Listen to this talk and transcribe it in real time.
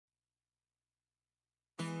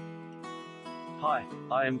Hi,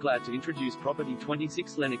 I am glad to introduce property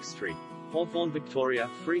 26 Lennox Street, Hawthorn, Victoria,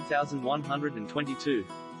 3122.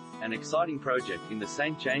 An exciting project in the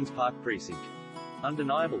St. James Park precinct.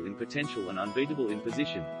 Undeniable in potential and unbeatable in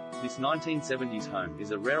position, this 1970s home is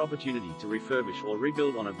a rare opportunity to refurbish or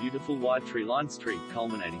rebuild on a beautiful wide tree-lined street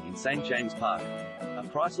culminating in St. James Park. A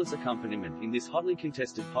priceless accompaniment in this hotly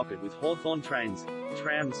contested pocket with Hawthorn trains,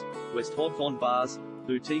 trams, West Hawthorn bars,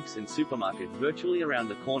 boutiques and supermarket virtually around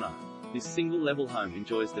the corner. This single-level home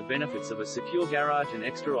enjoys the benefits of a secure garage and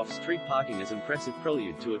extra off-street parking as impressive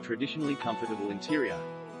prelude to a traditionally comfortable interior.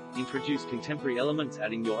 Introduce contemporary elements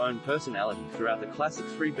adding your own personality throughout the classic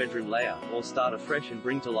 3-bedroom layout, or start afresh and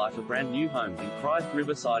bring to life a brand new home in prized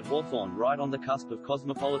Riverside Hawthorn, right on the cusp of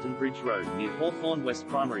Cosmopolitan Bridge Road near Hawthorn West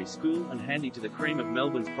Primary School and handy to the cream of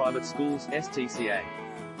Melbourne's private schools, STCA.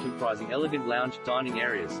 Comprising elegant lounge, dining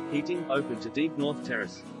areas, heating, open to deep north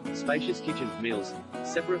terrace, spacious kitchen, meals,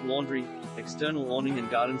 separate laundry, external awning and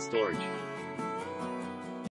garden storage.